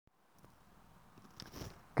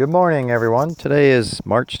Good morning, everyone. Today is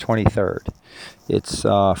March 23rd. It's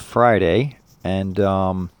Friday, and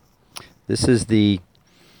this is the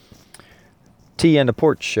Tea and the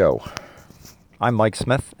Porch Show. I'm Mike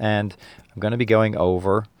Smith, and I'm going to be going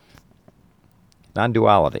over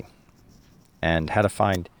non-duality and how to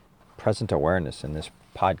find present awareness in this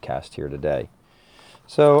podcast here today.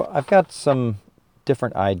 So I've got some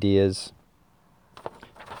different ideas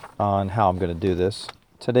on how I'm going to do this.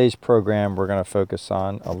 Today's program, we're going to focus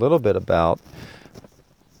on a little bit about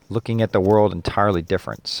looking at the world entirely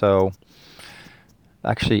different. So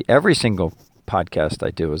actually, every single podcast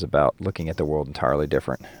I do is about looking at the world entirely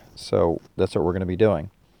different. So that's what we're going to be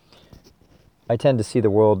doing. I tend to see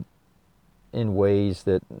the world in ways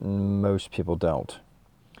that most people don't.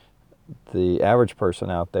 The average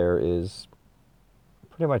person out there is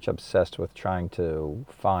pretty much obsessed with trying to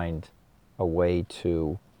find a way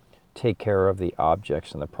to take care of the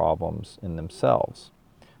objects and the problems in themselves.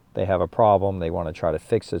 They have a problem, they want to try to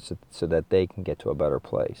fix it so that they can get to a better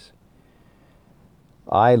place.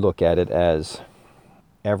 I look at it as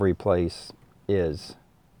every place is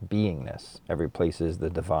beingness. Every place is the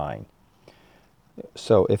divine.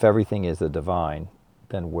 So if everything is the divine,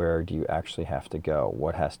 then where do you actually have to go?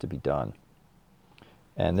 What has to be done?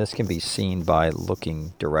 And this can be seen by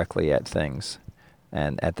looking directly at things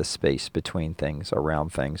and at the space between things,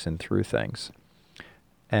 around things, and through things.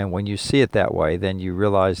 And when you see it that way, then you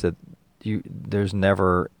realize that there's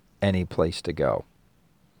never any place to go.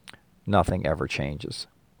 Nothing ever changes.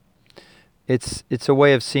 It's a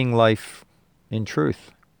way of seeing life in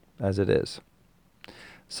truth, as it is.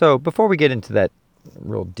 So before we get into that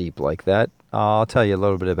real deep like that, I'll tell you a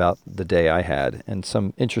little bit about the day I had and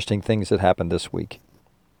some interesting things that happened this week.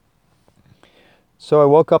 So I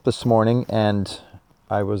woke up this morning and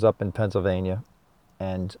I was up in Pennsylvania,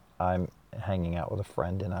 and I'm hanging out with a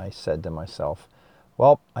friend, and I said to myself,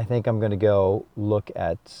 well, I think I'm going to go look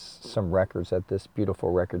at some records at this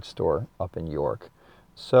beautiful record store up in York.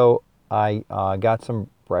 So I got some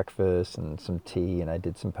breakfast and some tea, and I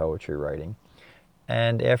did some poetry writing.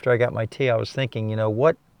 And after I got my tea, I was thinking,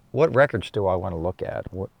 what records do I want to look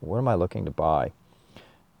at? What am I looking to buy?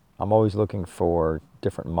 I'm always looking for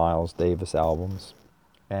different Miles Davis albums.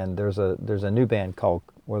 And there's a new band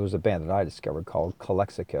there's a band that I discovered called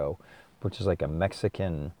Calexico, which is like a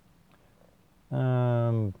Mexican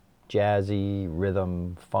jazzy,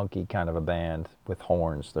 rhythm, funky kind of a band with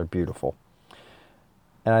horns. They're beautiful.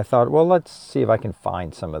 And I thought, well, let's see if I can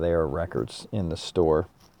find some of their records in the store.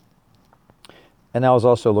 And I was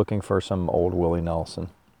also looking for some old Willie Nelson.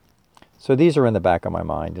 So these are in the back of my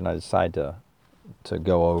mind, and I decided to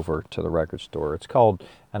go over to the record store. It's called,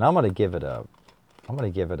 and I'm going to give it a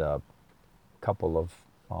couple of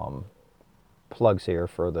plugs here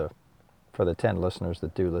for the 10 listeners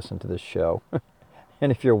that do listen to this show. And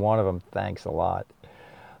if you're one of them, thanks a lot.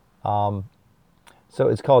 So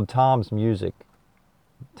it's called Tom's Music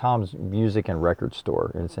and Record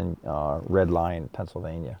Store. It's in Red Lion,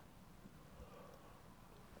 Pennsylvania.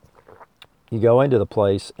 You go into the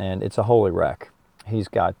place and it's a holy wreck. He's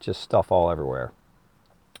got just stuff all everywhere.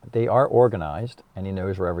 They are organized, and he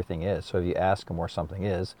knows where everything is. So if you ask him where something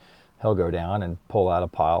is, he'll go down and pull out a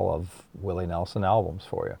pile of Willie Nelson albums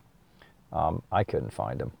for you. I couldn't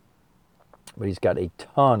find him. But he's got a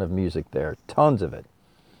ton of music there, tons of it.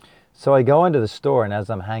 So I go into the store, and as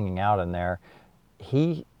I'm hanging out in there,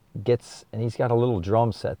 he's got a little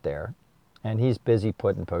drum set there. And he's busy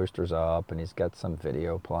putting posters up, and he's got some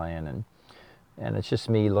video playing, and it's just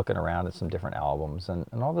me looking around at some different albums. And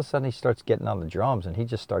all of a sudden he starts getting on the drums, and he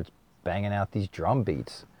just starts banging out these drum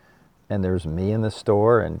beats. And there's me in the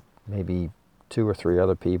store and maybe 2 or 3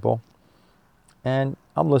 other people. And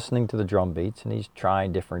I'm listening to the drum beats, and he's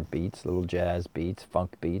trying different beats, little jazz beats,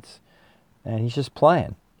 funk beats. And he's just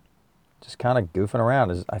playing, just kind of goofing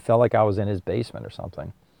around. I felt like I was in his basement or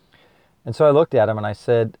something. And so I looked at him and I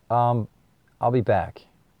said, I'll be back.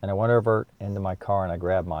 And I went over into my car and I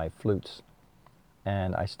grabbed my flutes.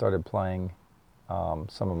 And I started playing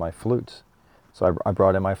some of my flutes. So I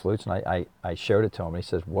brought in my flutes, and I showed it to him. And he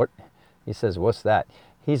says, "What?" He says, "What's that?"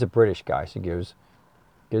 He's a British guy. So he goes,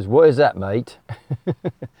 "What is that, mate?"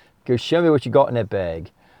 Goes, "Show me what you got in that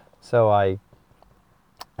bag." So I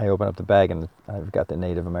opened up the bag, and I've got the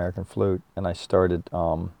Native American flute, and I started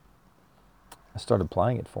playing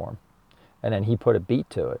it for him. And then he put a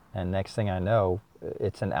beat to it. And next thing I know,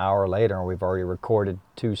 it's an hour later, and we've already recorded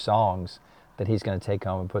 2 songs that he's going to take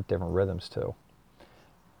home and put different rhythms to.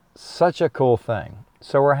 Such a cool thing.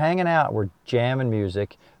 So we're hanging out, we're jamming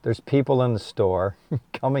music. There's people in the store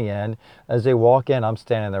coming in. As they walk in, I'm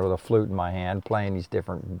standing there with a flute in my hand, playing these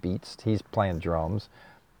different beats. He's playing drums.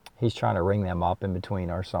 He's trying to ring them up in between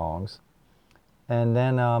our songs. And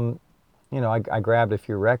then, I grabbed a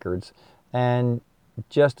few records. And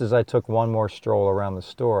just as I took one more stroll around the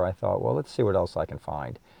store, I thought, well, let's see what else I can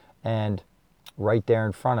find. And right there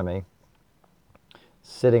in front of me,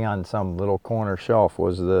 sitting on some little corner shelf,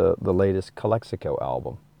 was the latest Calexico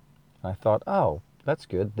album. And I thought, oh, that's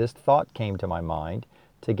good. This thought came to my mind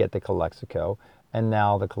to get the Calexico, and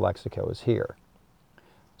now the Calexico is here.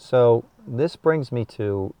 So this brings me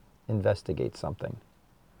to investigate something.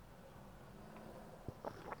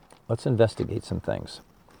 Let's investigate some things.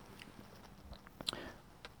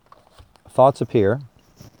 Thoughts appear.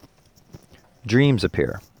 Dreams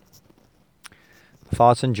appear.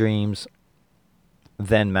 Thoughts and dreams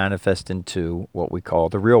then manifest into what we call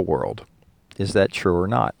the real world. Is that true or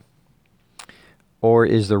not? Or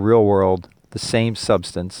is the real world the same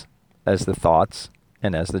substance as the thoughts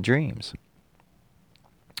and as the dreams?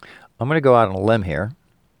 I'm going to go out on a limb here,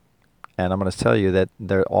 and I'm going to tell you that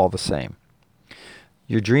they're all the same.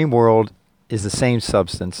 Your dream world is the same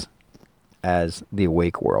substance as the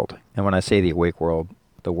awake world. And when I say the awake world,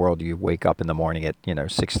 the world you wake up in the morning at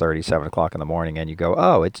 6:30, 7 o'clock in the morning, and you go,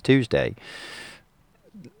 oh, it's Tuesday.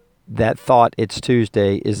 That thought, it's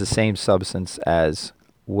Tuesday, is the same substance as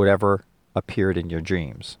whatever appeared in your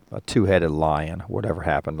dreams. A two-headed lion, whatever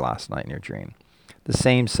happened last night in your dream. The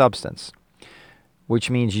same substance, which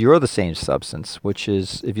means you're the same substance, which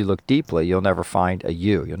is, if you look deeply, you'll never find a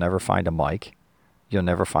you. You'll never find a Mike. You'll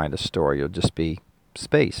never find a story. You'll just be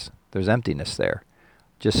space. There's emptiness there.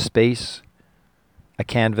 Just space, a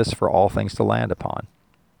canvas for all things to land upon.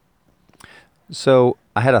 So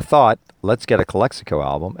I had a thought, let's get a Calexico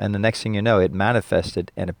album, and the next thing you know, it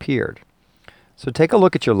manifested and appeared. So take a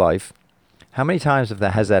look at your life. How many times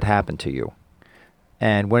has that happened to you?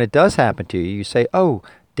 And when it does happen to you, you say, oh,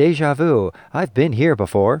 deja vu, I've been here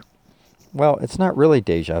before. Well, it's not really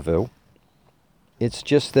deja vu. It's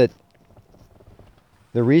just that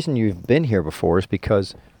the reason you've been here before is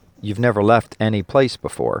because you've never left any place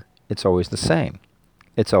before. It's always the same.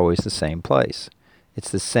 It's always the same place.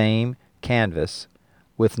 It's the same canvas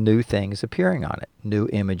with new things appearing on it. New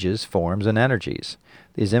images, forms, and energies.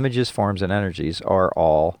 These images, forms, and energies are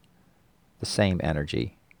all the same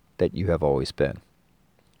energy that you have always been.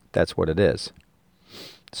 That's what it is.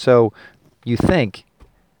 So you think,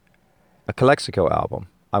 a Calexico album,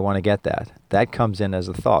 I want to get that. That comes in as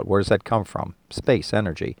a thought. Where does that come from? Space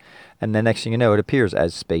energy. And the next thing you know, it appears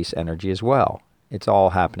as space energy as well. It's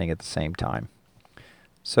all happening at the same time.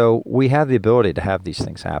 So we have the ability to have these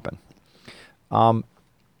things happen.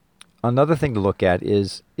 Another thing to look at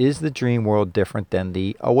is the dream world different than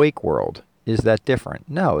the awake world? Is that different?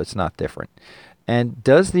 No, it's not different. And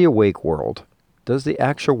does the awake world, does the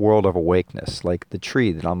actual world of awakeness, like the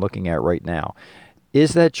tree that I'm looking at right now,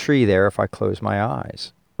 is that tree there if I close my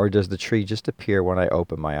eyes? Or does the tree just appear when I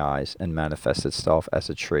open my eyes and manifest itself as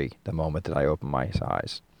a tree the moment that I open my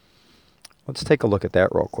eyes? Let's take a look at that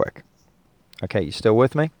real quick. Okay, you still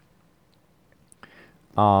with me?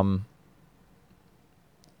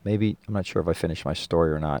 Maybe, I'm not sure if I finished my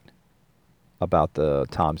story or not about the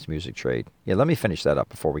Tom's Music Trade. Yeah, let me finish that up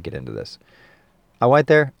before we get into this. I went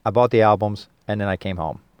there, I bought the albums, and then I came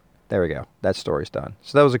home. There we go. That story's done.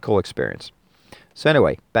 So that was a cool experience. So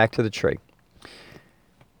anyway, back to the tree.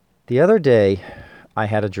 The other day, I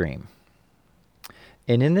had a dream.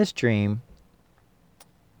 And in this dream,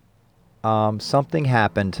 something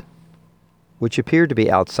happened which appeared to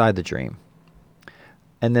be outside the dream.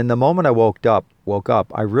 And then the moment I woke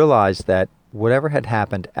up, I realized that whatever had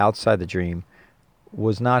happened outside the dream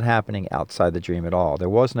was not happening outside the dream at all. There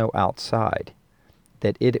was no outside.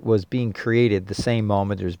 That it was being created the same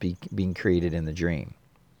moment it was being created in the dream.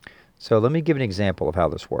 So let me give an example of how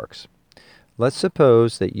this works. Let's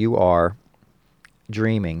suppose that you are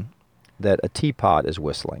dreaming that a teapot is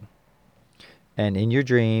whistling. And in your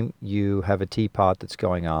dream, you have a teapot that's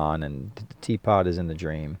going on, and the teapot is in the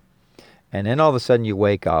dream. And then all of a sudden you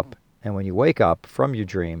wake up, and when you wake up from your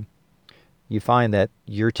dream, you find that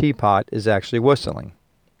your teapot is actually whistling.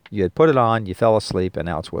 You had put it on, you fell asleep, and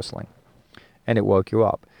now it's whistling. And it woke you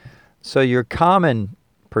up. So your common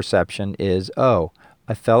perception is, oh,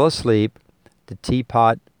 I fell asleep, the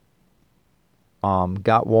teapot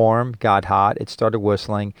got warm, got hot, it started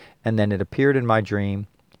whistling, and then it appeared in my dream,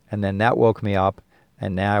 and then that woke me up,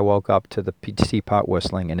 and now I woke up to the teapot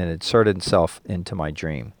whistling, and it inserted itself into my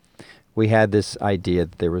dream. We had this idea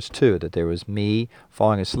that there was two, that there was me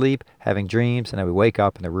falling asleep, having dreams, and then we wake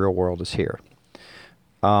up and the real world is here.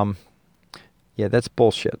 Yeah, that's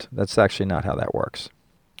bullshit. That's actually not how that works.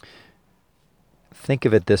 Think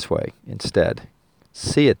of it this way instead.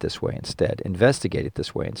 See it this way instead. Investigate it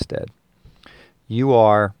this way instead. You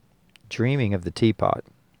are dreaming of the teapot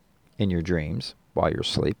in your dreams while you're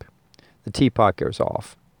asleep, the teapot goes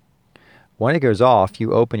off. When it goes off,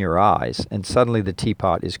 you open your eyes, and suddenly the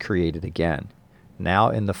teapot is created again, now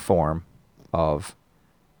in the form of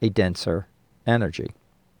a denser energy.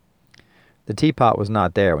 The teapot was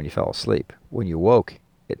not there when you fell asleep. When you woke,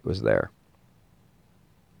 it was there.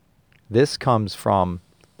 This comes from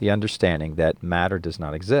the understanding that matter does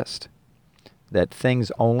not exist, that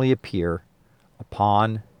things only appear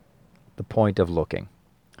upon the point of looking,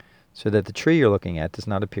 so that the tree you're looking at does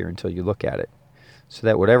not appear until you look at it, so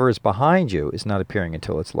that whatever is behind you is not appearing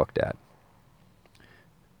until it's looked at.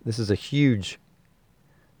 This is a huge,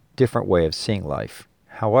 different way of seeing life.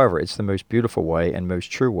 However, it's the most beautiful way and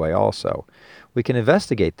most true way also. We can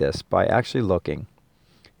investigate this by actually looking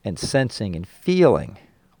and sensing and feeling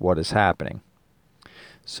what is happening.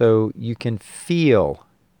 So you can feel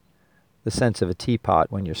the sense of a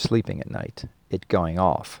teapot when you're sleeping at night, it going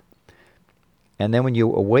off. And then when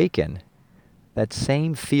you awaken, that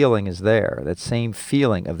same feeling is there. That same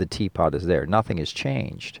feeling of the teapot is there. Nothing has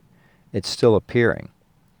changed. It's still appearing.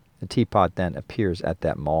 The teapot then appears at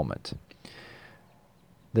that moment.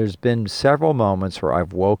 There's been several moments where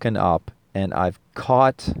I've woken up and I've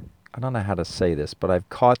caught, I don't know how to say this, but I've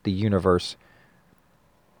caught the universe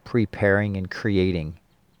preparing and creating,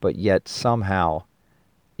 but yet somehow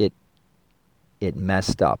it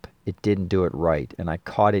messed up. It didn't do it right, and I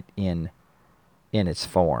caught it in its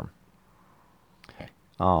form.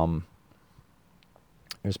 There's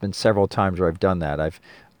been several times where I've done that.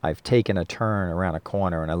 I've taken a turn around a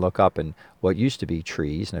corner and I look up, and what used to be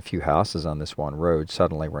trees and a few houses on this one road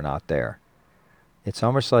suddenly were not there. It's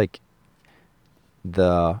almost like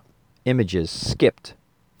the images skipped.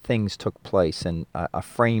 Things took place, and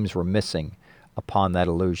frames were missing upon that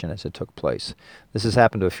illusion as it took place. This has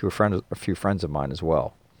happened to a few friends of mine as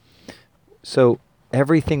well. So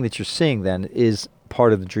everything that you're seeing then is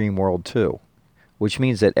part of the dream world too, which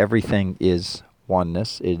means that everything is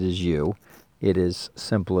oneness. It is you. It is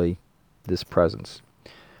simply this presence.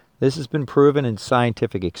 This has been proven in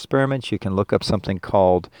scientific experiments. You can look up something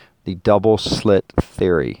called the double slit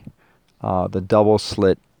theory. The double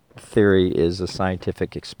slit theory is a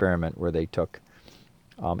scientific experiment where they took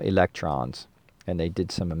electrons, and they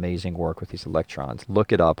did some amazing work with these electrons.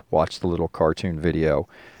 Look it up. Watch the little cartoon video.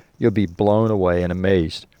 You'll be blown away and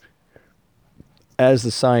amazed as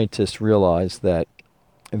the scientists realized that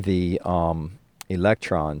the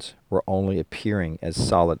electrons were only appearing as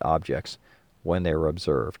solid objects when they were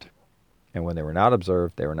observed. And when they were not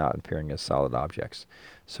observed, they were not appearing as solid objects.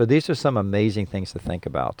 So these are some amazing things to think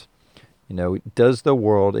about. You know, does the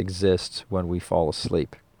world exist when we fall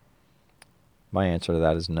asleep? My answer to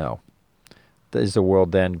that is no. Is the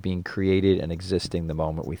world then being created and existing the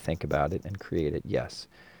moment we think about it and create it? Yes.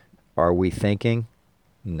 Are we thinking?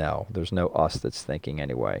 No. There's no us that's thinking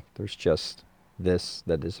anyway. There's just this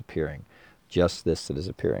that is appearing. Just this that is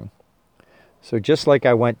appearing. So just like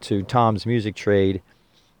I went to Tom's Music Trade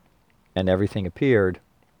and everything appeared,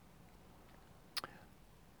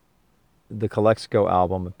 the Calexico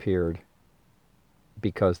album appeared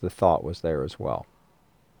because the thought was there as well.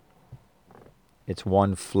 It's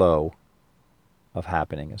one flow of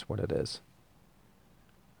happening is what it is.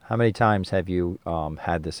 How many times have you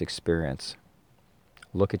had this experience?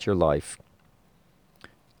 Look at your life,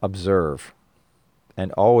 observe,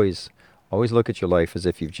 and always look at your life as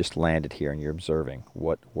if you've just landed here and you're observing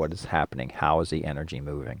what is happening. How is the energy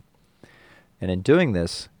moving? And in doing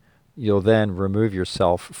this, you'll then remove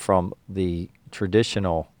yourself from the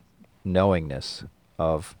traditional knowingness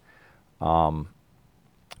of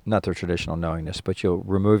not the traditional knowingness, but you'll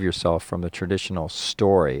remove yourself from the traditional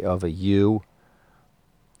story of a you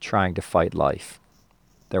trying to fight life.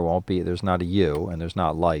 There's not a you, and there's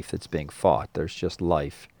not life that's being fought. There's just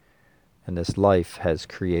life. And this life has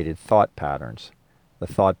created thought patterns. The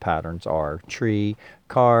thought patterns are tree,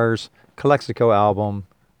 cars, Calexico album,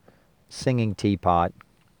 singing teapot,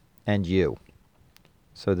 and you.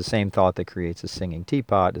 So the same thought that creates a singing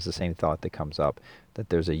teapot is the same thought that comes up, that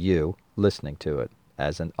there's a you listening to it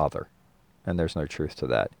as an other. And there's no truth to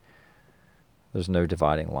that. There's no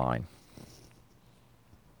dividing line.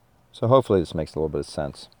 So hopefully this makes a little bit of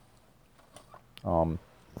sense.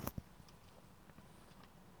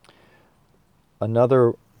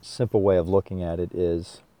 Another simple way of looking at it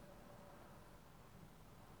is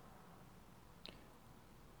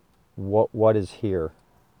what is here?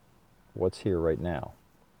 What's here right now?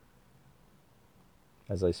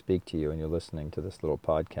 As I speak to you and you're listening to this little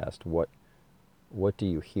podcast, what do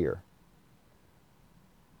you hear?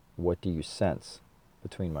 What do you sense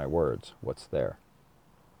between my words? What's there?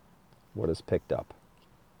 What is picked up?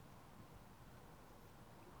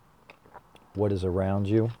 what is around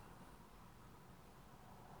you,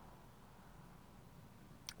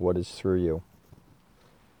 what is through you.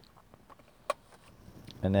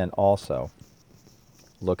 And then also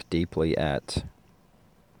look deeply at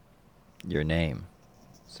your name.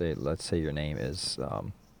 Let's say your name is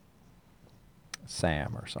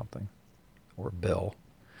Sam or something, or Bill.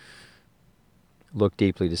 Look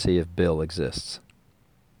deeply to see if Bill exists.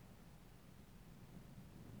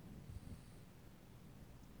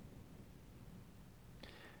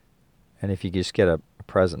 And if you just get a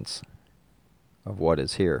presence of what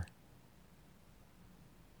is here,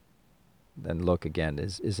 then look again,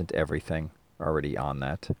 isn't everything already on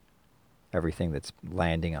that? Everything that's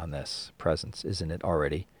landing on this presence, isn't it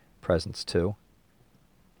already presence too?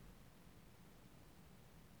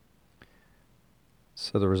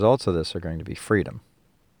 So the results of this are going to be freedom.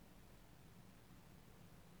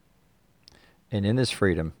 And in this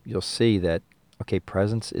freedom, you'll see that, okay,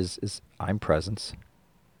 presence is I'm presence.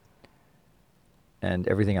 And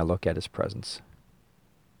everything I look at is presence.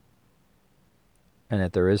 And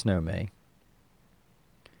that there is no me.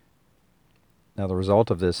 Now the result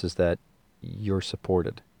of this is that you're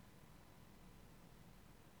supported.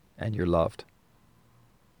 And you're loved.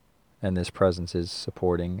 And this presence is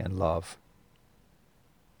supporting and love.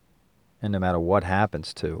 And no matter what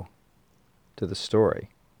happens to the story,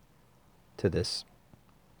 to this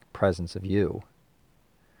presence of you,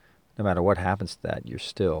 no matter what happens to that, you're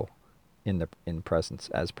still in presence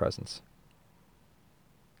as presence.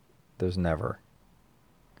 There's never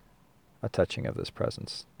a touching of this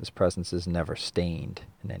presence. This presence is never stained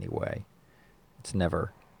in any way. It's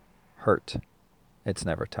never hurt. It's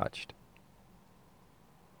never touched.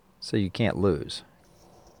 So you can't lose.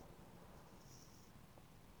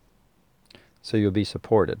 So you'll be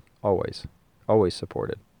supported, always. Always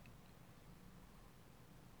supported.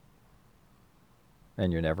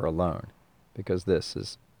 And you're never alone, because this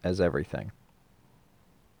is as everything.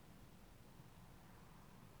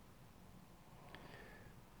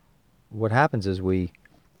 What happens is we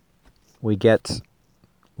get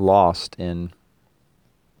lost in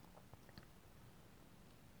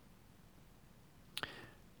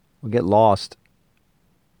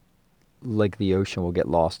like the ocean will get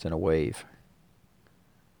lost in a wave.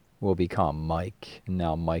 Will become Mike, and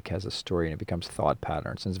now Mike has a story, and it becomes thought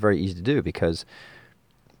patterns. And it's very easy to do because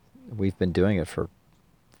we've been doing it for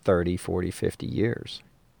 30, 40, 50 years,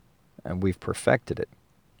 and we've perfected it.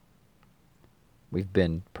 We've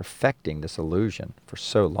been perfecting this illusion for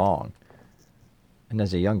so long. And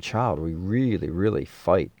as a young child, we really, really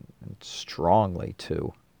fight strongly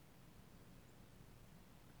to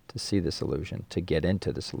see this illusion, to get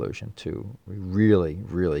into this illusion, to really,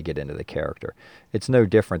 really get into the character. It's no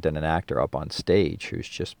different than an actor up on stage who's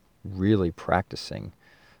just really practicing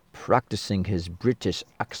his British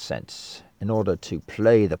accents in order to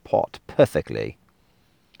play the part perfectly.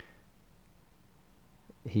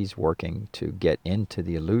 He's working to get into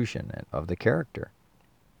the illusion of the character.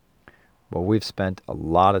 Well, we've spent a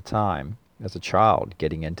lot of time as a child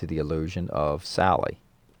getting into the illusion of Sally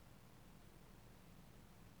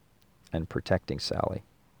and protecting Sally.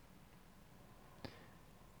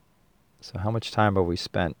 So how much time have we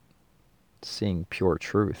spent seeing pure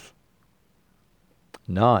truth?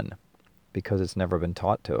 None, because it's never been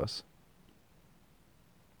taught to us.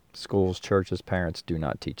 Schools, churches, parents do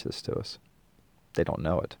not teach this to us. They don't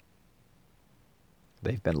know it.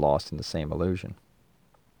 They've been lost in the same illusion.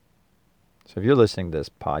 So if you're listening to this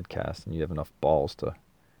podcast and you have enough balls to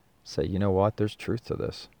say, you know what, there's truth to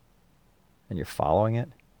this, and you're following it,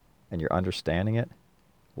 and you're understanding it,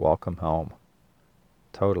 welcome home.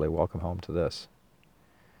 Totally welcome home to this.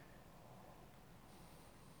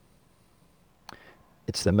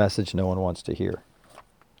 It's the message no one wants to hear,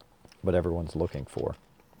 but everyone's looking for.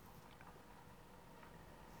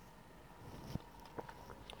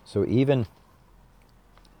 So even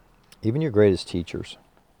your greatest teachers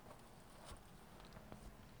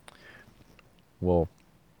will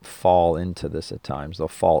fall into this at times. They'll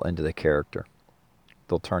fall into the character.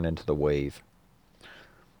 They'll turn into the wave.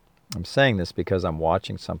 I'm saying this because I'm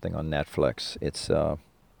watching something on Netflix. It's a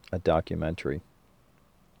documentary.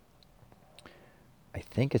 I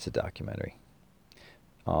think it's a documentary.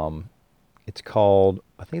 I think it's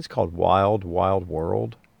called Wild Wild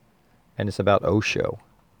World, and it's about Osho,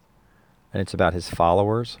 and it's about his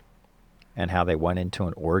followers and how they went into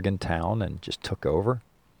an Oregon town and just took over.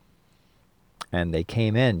 And they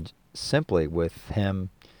came in simply with him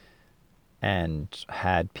and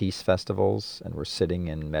had peace festivals and were sitting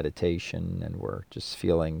in meditation and were just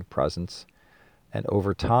feeling presence. And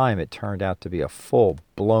over time, it turned out to be a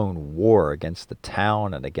full-blown war against the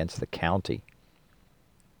town and against the county.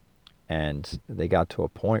 And they got to a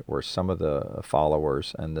point where some of the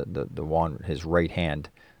followers and the one, his right hand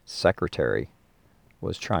secretary,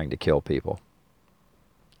 was trying to kill people.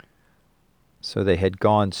 So they had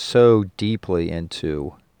gone so deeply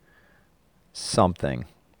into something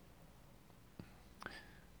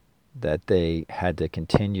that they had to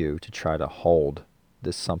continue to try to hold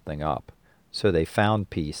this something up. So they found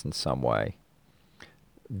peace in some way.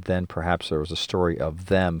 Then perhaps there was a story of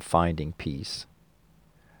them finding peace.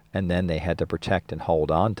 And then they had to protect and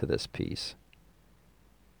hold on to this peace.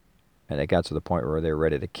 And it got to the point where they were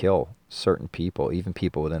ready to kill certain people, even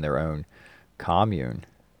people within their own commune,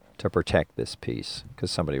 to protect this peace.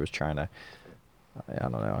 Because somebody was trying to, I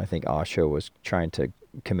don't know, I think Osho was trying to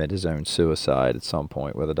commit his own suicide at some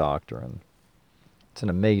point with a doctor. And it's an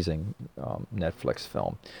amazing Netflix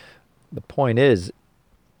film. The point is,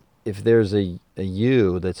 if there's a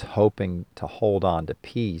you that's hoping to hold on to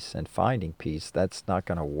peace and finding peace, that's not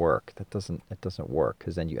going to work. It doesn't work,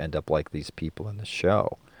 because then you end up like these people in the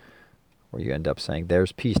show, where you end up saying,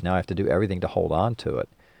 there's peace, now I have to do everything to hold on to it.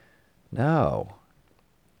 No.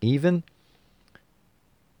 Even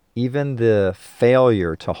the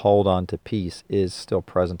failure to hold on to peace is still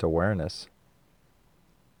present awareness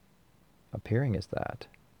appearing as that.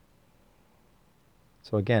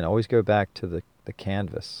 So again, always go back to the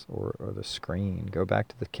canvas or the screen. Go back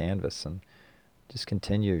to the canvas and just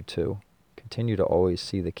continue to always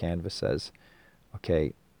see the canvas as,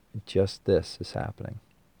 okay, just this is happening.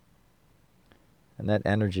 And that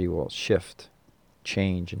energy will shift,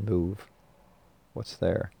 change, and move. What's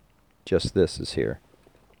there? Just this is here.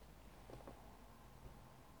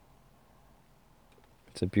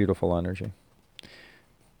 It's a beautiful energy.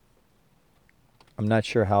 I'm not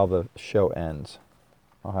sure how the show ends.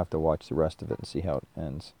 I'll have to watch the rest of it and see how it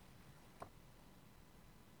ends.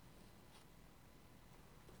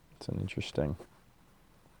 It's an interesting...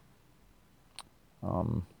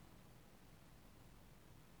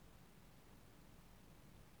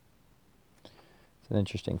 it's an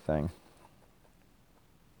interesting thing.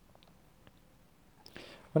 I'm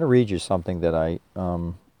going to read you something that I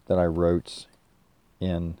wrote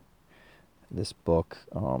in this book.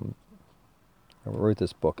 I wrote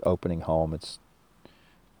this book, Opening Home. It's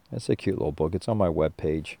a cute little book. It's on my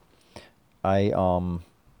webpage. I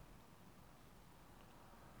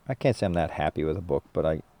can't say I'm that happy with the book, but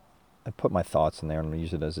I put my thoughts in there and I'm going to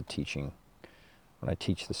use it as a teaching when I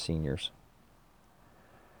teach the seniors.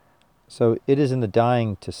 So, it is in the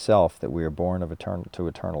dying to self that we are born to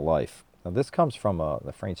eternal life. Now, this comes from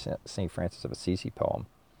the St. Francis of Assisi poem.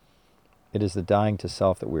 It is the dying to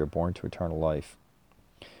self that we are born to eternal life.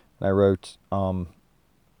 And I wrote,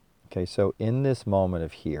 okay, so in this moment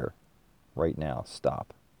of here, right now,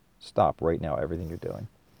 stop. Stop right now everything you're doing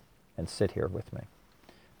and sit here with me.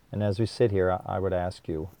 And as we sit here, I would ask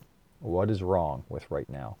you, what is wrong with right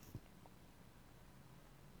now?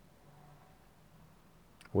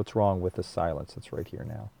 What's wrong with the silence that's right here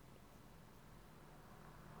now?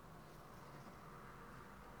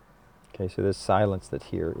 Okay, so this silence that's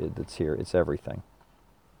here, it's everything.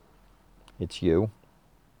 It's you,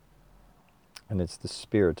 and it's the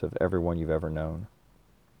spirit of everyone you've ever known.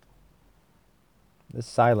 This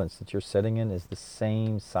silence that you're sitting in is the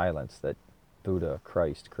same silence that Buddha,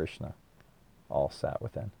 Christ, Krishna all sat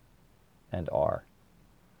within and are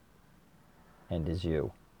and is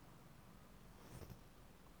you.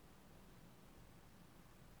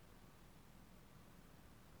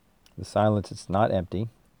 The silence, it's not empty,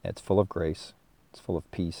 it's full of grace, it's full of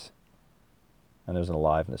peace, and there's an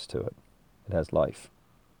aliveness to it. It has life.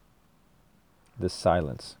 This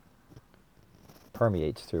silence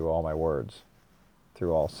permeates through all my words,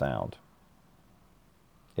 through all sound.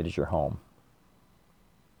 It is your home.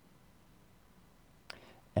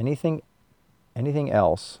 Anything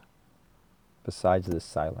else besides this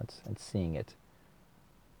silence and seeing it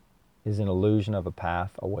is an illusion of a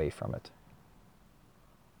path away from it.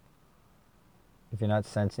 If you're not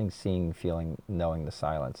sensing, seeing, feeling, knowing the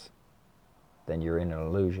silence, then you're in an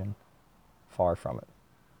illusion far from it.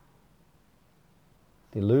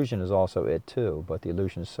 The illusion is also it too, but the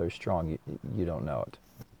illusion is so strong you don't know it.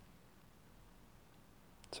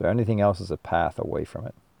 So anything else is a path away from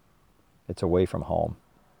it. It's away from home.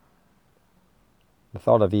 The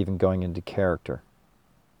thought of even going into character.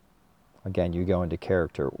 Again, you go into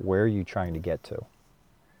character. Where are you trying to get to?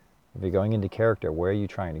 If you're going into character, where are you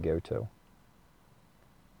trying to go to?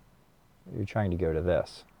 You're trying to go to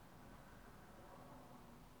this.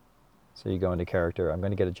 So you go into character, I'm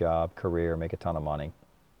going to get a job, career, make a ton of money,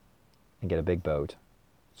 and get a big boat.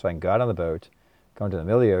 So I can go out on the boat, go into the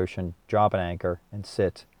middle of the ocean, drop an anchor, and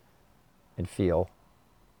sit and feel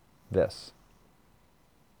this.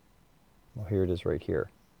 here it is right here.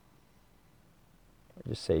 It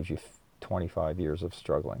just saves you 25 years of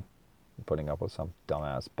struggling and putting up with some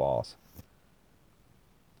dumbass boss.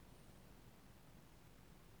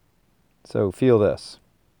 So feel this.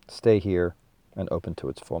 Stay here and open to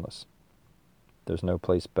its fullness. There's no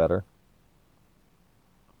place better.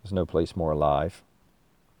 There's no place more alive.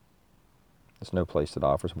 There's no place that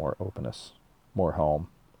offers more openness, more home.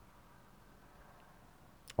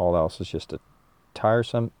 All else is just a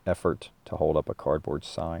tiresome effort to hold up a cardboard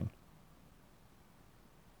sign.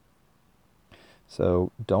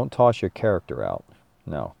 So don't toss your character out.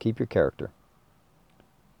 No, keep your character.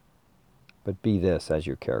 But be this as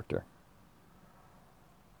your character.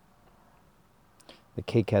 The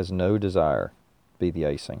cake has no desire. Be the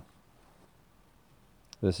icing.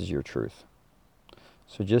 This is your truth.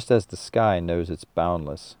 So just as the sky knows it's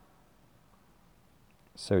boundless,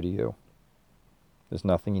 so do you. There's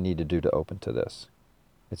nothing you need to do to open to this.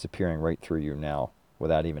 It's appearing right through you now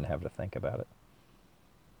without even having to think about it.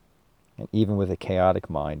 And even with a chaotic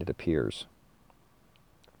mind, it appears.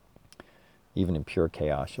 Even in pure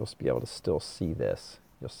chaos, you'll be able to still see this.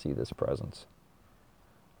 You'll see this presence.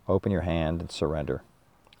 Open your hand and surrender.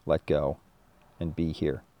 Let go and be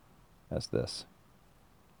here as this.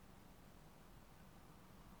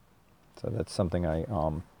 So that's something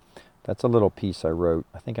that's a little piece I wrote.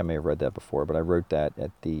 I think I may have read that before, but I wrote that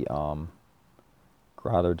at the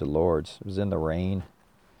Grotto de Lourdes. It was in the rain.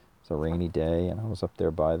 It was a rainy day, and I was up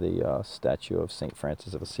there by the statue of St.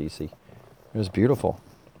 Francis of Assisi. It was beautiful.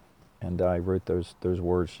 And I wrote those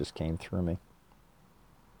words just came through me.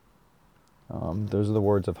 Those are the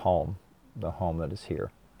words of home, the home that is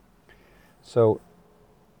here. So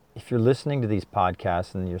if you're listening to these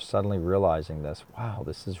podcasts and you're suddenly realizing this, wow,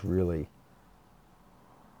 this is really,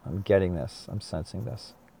 I'm getting this, I'm sensing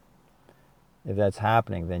this. If that's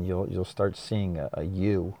happening, then you'll start seeing a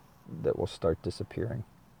you that will start disappearing.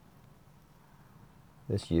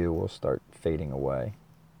 This you will start fading away.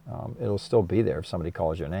 It'll still be there if somebody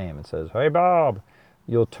calls your name and says, "Hey, Bob,"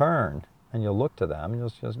 you'll turn and you'll look to them and you'll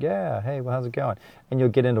just, "Yeah, hey, well, how's it going?" And you'll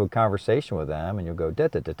get into a conversation with them and you'll go, da,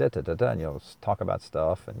 da, da, da, da, da, da, and you'll talk about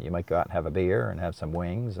stuff, and you might go out and have a beer and have some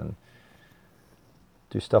wings and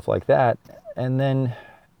do stuff like that. And then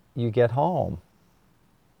you get home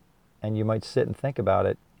and you might sit and think about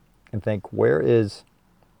it and think, where's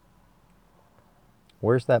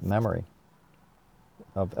that memory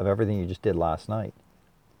of everything you just did last night?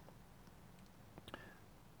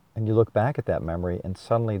 And you look back at that memory, and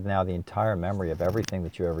suddenly now the entire memory of everything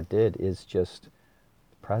that you ever did is just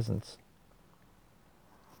presence.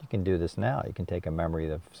 You can do this now. You can take a memory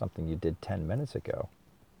of something you did 10 minutes ago.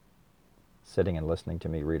 Sitting and listening to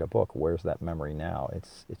me read a book, where's that memory now?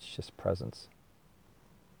 It's just presence.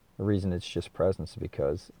 The reason it's just presence is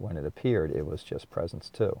because when it appeared, it was just presence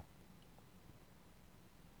too.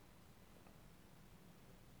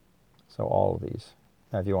 So all of these.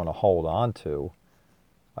 Now if you want to hold on to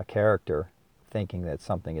a character thinking that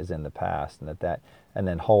something is in the past and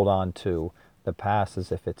then hold on to the past as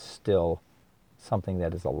if it's still something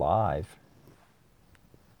that is alive,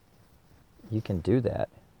 you can do that.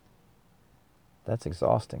 That's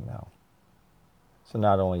exhausting though. So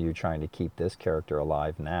not only are you trying to keep this character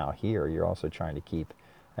alive now here, you're also trying to keep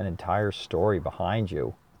an entire story behind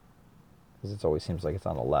you, because it always seems like it's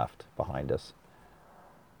on the left behind us.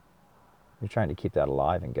 You're trying to keep that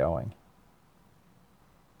alive and going.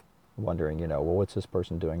 Wondering, well, what's this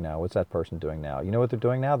person doing now? What's that person doing now? You know what they're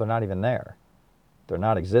doing now? They're not even there. They're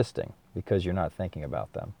not existing because you're not thinking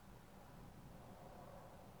about them.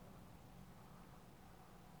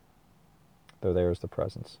 Though there's the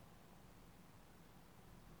presence.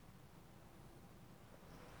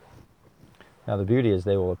 Now the beauty is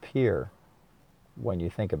they will appear when you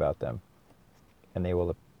think about them. And they will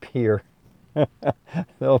appear,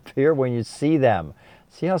 they'll appear when you see them.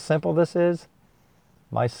 See how simple this is?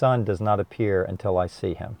 My son does not appear until I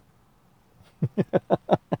see him.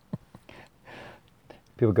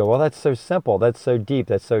 People go, well, that's so simple, that's so deep,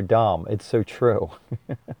 that's so dumb. It's so true.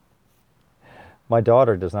 My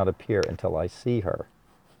daughter does not appear until I see her.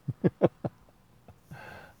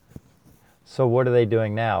 So what are they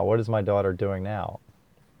doing now? What is my daughter doing now?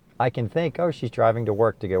 I can think, oh, she's driving to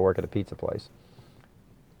work to go work at a pizza place.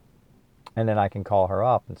 And then I can call her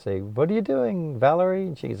up and say, what are you doing, Valerie?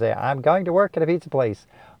 And she can say, I'm going to work at a pizza place.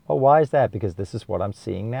 Oh, why is that? Because this is what I'm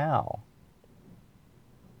seeing now.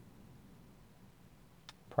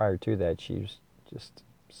 Prior to that, she was just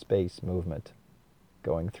space movement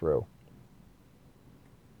going through.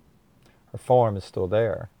 Her form is still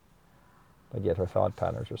there, but yet her thought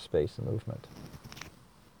patterns are space and movement.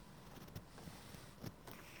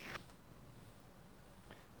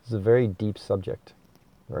 is a very deep subject,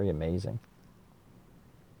 very amazing,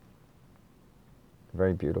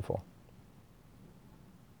 very beautiful.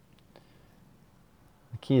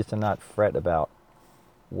 The key is to not fret about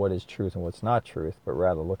what is truth and what's not truth, but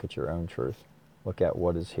rather look at your own truth. Look at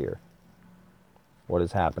what is here, what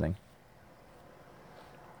is happening,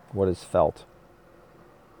 what is felt.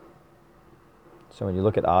 So when you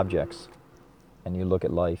look at objects and you look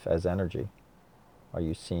at life as energy, are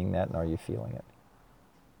you seeing that and are you feeling it?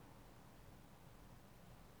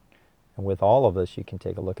 And with all of this, you can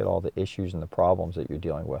take a look at all the issues and the problems that you're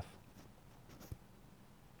dealing with.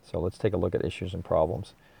 So let's take a look at issues and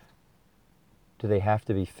problems. Do they have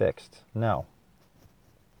to be fixed? No.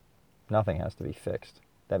 Nothing has to be fixed.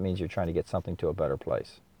 That means you're trying to get something to a better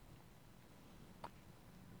place.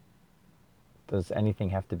 Does anything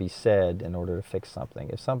have to be said in order to fix something?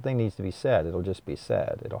 If something needs to be said, it'll just be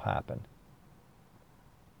said. It'll happen.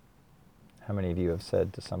 How many of you have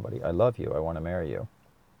said to somebody, I love you, I want to marry you,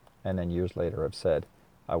 and then years later have said,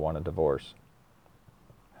 I want a divorce?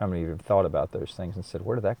 How many of you have thought about those things and said,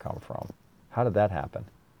 where did that come from? How did that happen?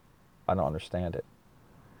 I don't understand it.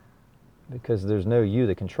 Because there's no you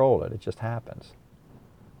to control it. It just happens.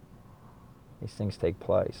 These things take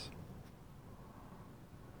place.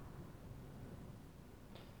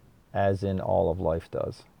 As in all of life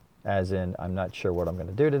does. As in, I'm not sure what I'm going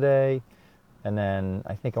to do today, and then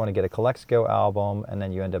I think I want to get a Calexico album, and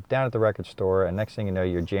then you end up down at the record store, and next thing you know,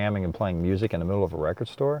 you're jamming and playing music in the middle of a record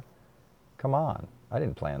store? Come on, I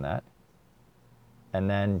didn't plan that. And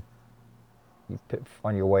then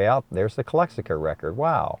on your way out, there's the Calexico record.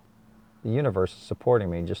 Wow, the universe is supporting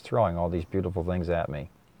me, just throwing all these beautiful things at me.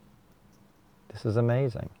 This is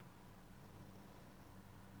amazing.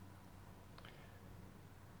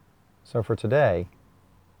 So for today,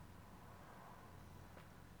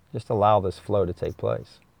 just allow this flow to take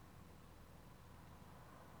place.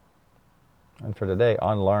 And for today,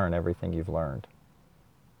 unlearn everything you've learned.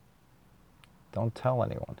 Don't tell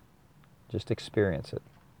anyone. Just experience it.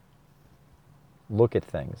 Look at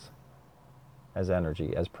things as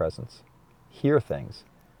energy, as presence. Hear things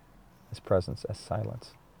as presence, as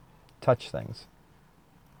silence. Touch things.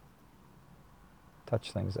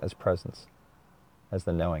 Touch things as presence, as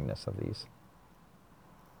the knowingness of these.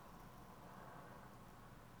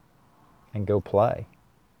 And go play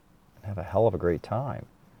and have a hell of a great time.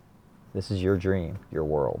 This is your dream, your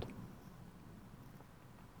world.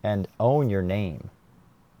 And own your name.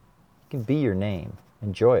 You can be your name.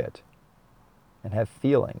 Enjoy it. And have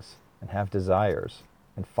feelings and have desires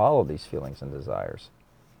and follow these feelings and desires.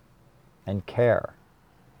 And care.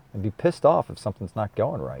 And be pissed off if something's not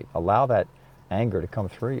going right. Allow that anger to come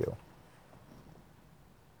through you.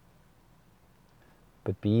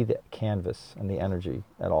 But be the canvas and the energy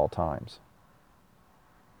at all times.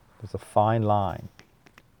 There's a fine line.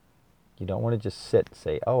 You don't want to just sit and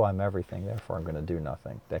say, oh, I'm everything, therefore I'm going to do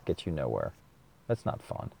nothing. That gets you nowhere. That's not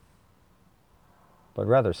fun. But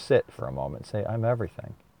rather sit for a moment and say, I'm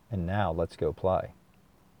everything. And now let's go play.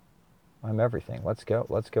 I'm everything. Let's go.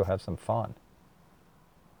 Let's go have some fun.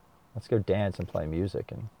 Let's go dance and play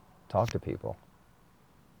music and talk to people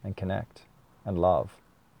and connect and love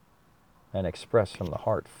and express from the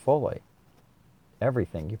heart fully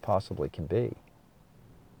everything you possibly can be,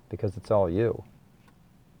 because it's all you.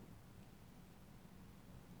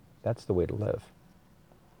 That's the way to live.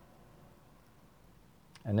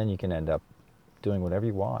 And then you can end up doing whatever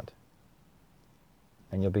you want,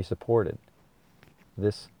 and you'll be supported.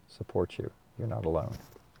 This supports you. You're not alone.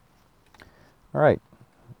 All right,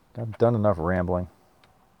 I've done enough rambling.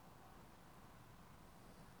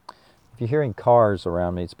 If you're hearing cars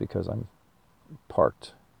around me, it's because I'm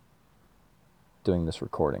parked doing this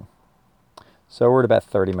recording. So we're at about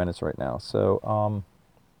 30 minutes right now. So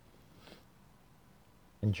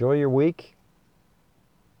enjoy your week.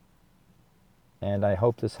 And I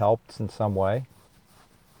hope this helped in some way.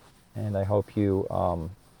 And I hope you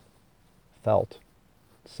felt,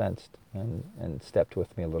 sensed, and stepped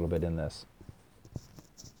with me a little bit in this.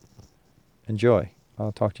 Enjoy.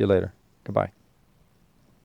 I'll talk to you later. Goodbye.